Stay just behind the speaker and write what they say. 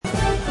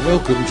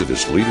Welcome to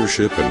this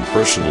Leadership and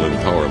Personal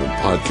Empowerment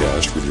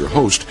podcast with your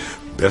host,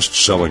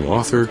 best-selling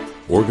author,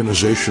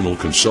 organizational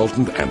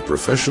consultant, and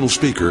professional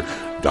speaker,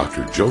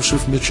 Dr.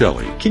 Joseph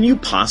Michelli. Can you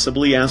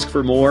possibly ask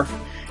for more?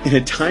 In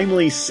a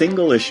timely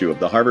single issue of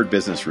the Harvard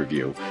Business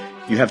Review,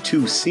 you have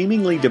two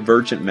seemingly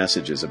divergent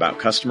messages about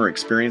customer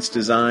experience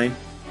design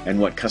and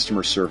what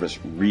customer service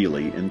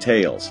really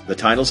entails. The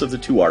titles of the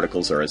two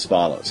articles are as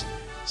follows: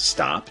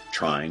 Stop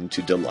Trying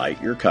to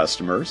Delight Your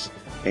Customers,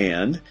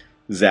 and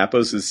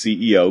Zappos'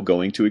 CEO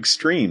Going to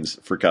Extremes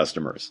for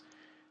Customers.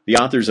 The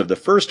authors of the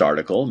first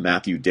article,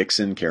 Matthew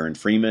Dixon, Karen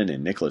Freeman,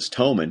 and Nicholas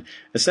Toman,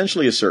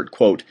 essentially assert,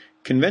 quote,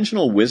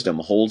 conventional wisdom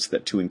holds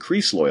that to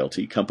increase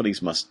loyalty,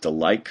 companies must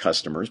delight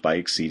customers by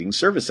exceeding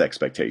service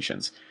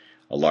expectations.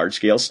 A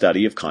large-scale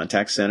study of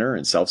contact center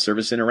and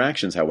self-service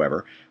interactions,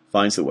 however,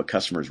 finds that what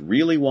customers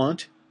really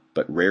want,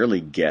 but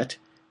rarely get,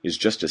 is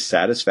just a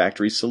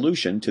satisfactory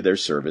solution to their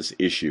service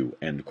issue,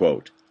 end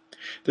quote.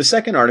 The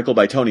second article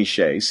by Tony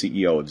Hsieh,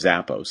 CEO of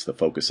Zappos, the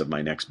focus of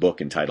my next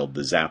book entitled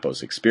The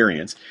Zappos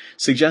Experience,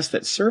 suggests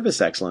that service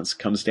excellence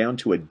comes down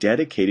to a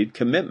dedicated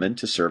commitment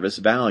to service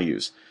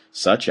values,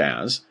 such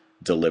as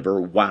deliver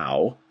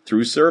wow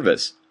through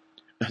service.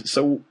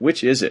 So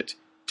which is it?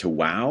 To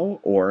wow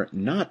or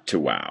not to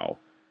wow?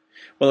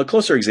 Well, a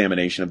closer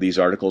examination of these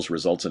articles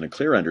results in a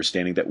clear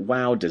understanding that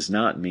wow does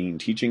not mean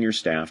teaching your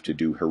staff to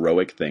do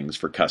heroic things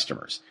for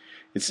customers.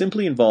 It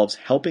simply involves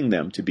helping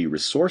them to be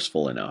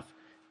resourceful enough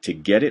to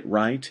get it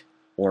right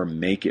or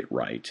make it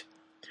right.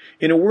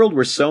 In a world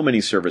where so many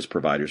service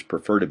providers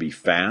prefer to be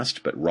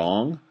fast but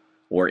wrong,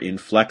 or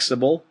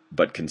inflexible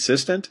but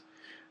consistent,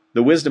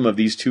 the wisdom of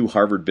these two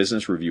Harvard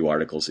Business Review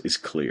articles is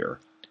clear.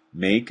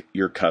 Make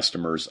your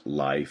customers'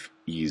 life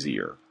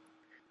easier.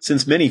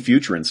 Since many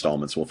future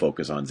installments will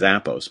focus on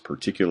Zappos,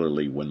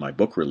 particularly when my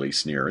book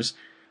release nears,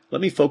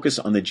 let me focus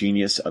on the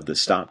genius of the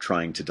Stop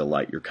Trying to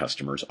Delight Your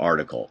Customers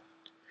article.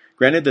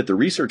 Granted that the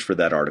research for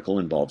that article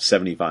involved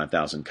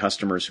 75,000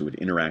 customers who had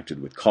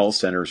interacted with call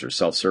centers or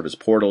self-service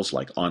portals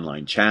like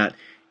online chat,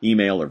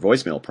 email, or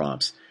voicemail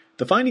prompts,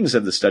 the findings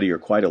of the study are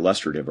quite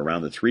illustrative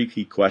around the three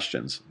key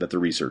questions that the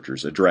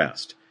researchers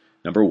addressed.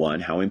 Number one,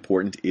 how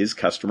important is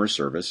customer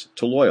service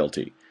to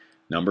loyalty?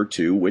 Number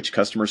two, which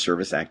customer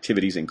service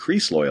activities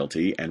increase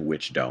loyalty and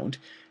which don't?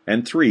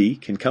 And three,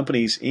 can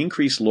companies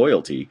increase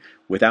loyalty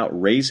without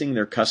raising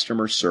their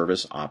customer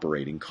service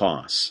operating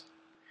costs?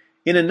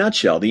 In a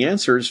nutshell, the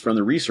answers from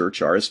the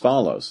research are as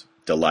follows.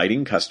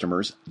 Delighting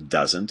customers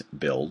doesn't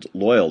build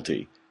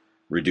loyalty.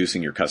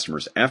 Reducing your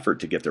customers' effort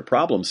to get their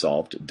problem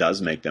solved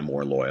does make them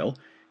more loyal,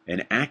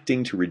 and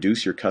acting to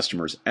reduce your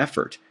customers'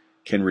 effort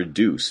can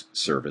reduce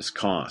service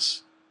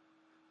costs.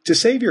 To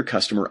save your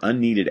customer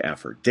unneeded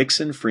effort,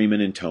 Dixon,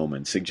 Freeman, and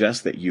Toman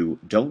suggest that you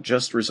don't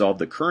just resolve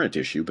the current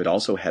issue, but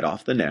also head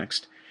off the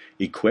next,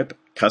 equip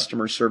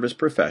customer service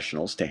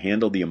professionals to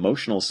handle the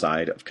emotional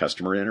side of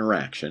customer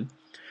interaction,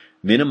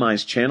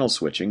 minimize channel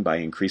switching by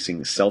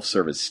increasing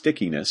self-service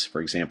stickiness.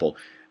 For example,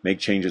 make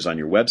changes on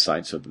your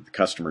website so that the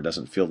customer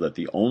doesn't feel that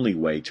the only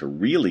way to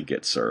really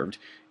get served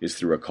is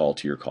through a call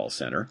to your call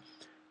center.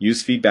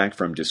 Use feedback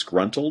from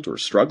disgruntled or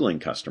struggling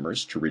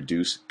customers to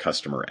reduce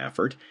customer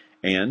effort,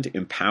 and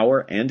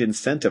empower and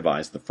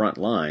incentivize the front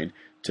line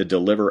to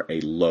deliver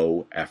a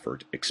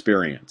low-effort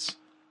experience.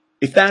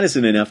 If that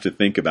isn't enough to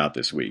think about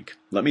this week,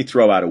 let me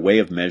throw out a way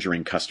of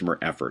measuring customer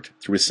effort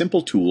through a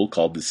simple tool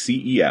called the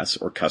CES,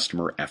 or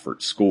Customer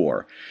Effort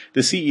Score.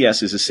 The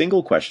CES is a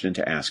single question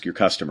to ask your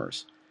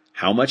customers.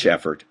 How much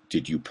effort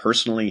did you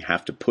personally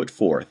have to put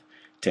forth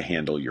to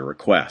handle your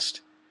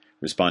request?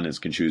 Respondents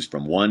can choose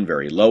from 1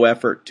 very low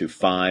effort to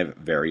 5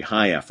 very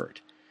high effort.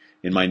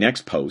 In my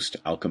next post,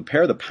 I'll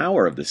compare the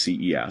power of the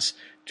CES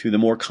to the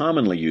more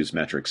commonly used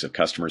metrics of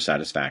customer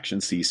satisfaction,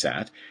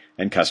 CSAT,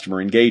 and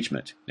customer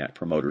engagement, Net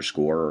Promoter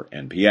Score, or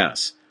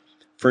NPS.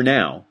 For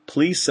now,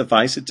 please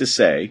suffice it to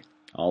say,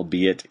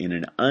 albeit in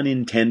an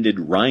unintended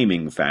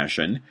rhyming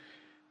fashion,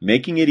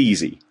 making it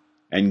easy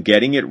and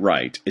getting it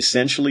right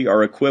essentially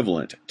are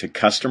equivalent to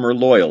customer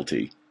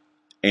loyalty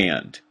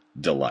and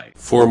delight.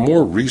 For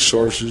more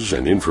resources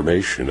and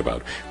information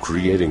about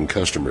creating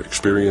customer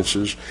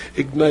experiences,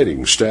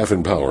 igniting staff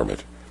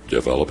empowerment,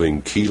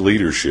 developing key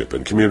leadership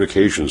and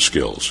communication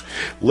skills,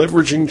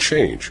 leveraging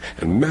change,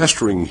 and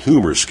mastering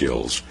humor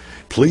skills,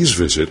 please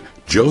visit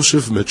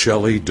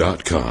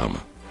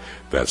josephmichelli.com.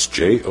 That's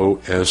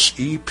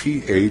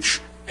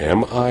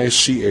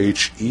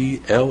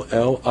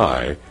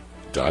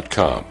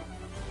JosephMichelli.com.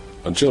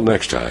 Until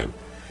next time,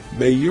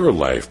 may your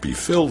life be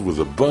filled with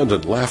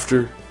abundant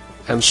laughter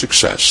and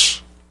success.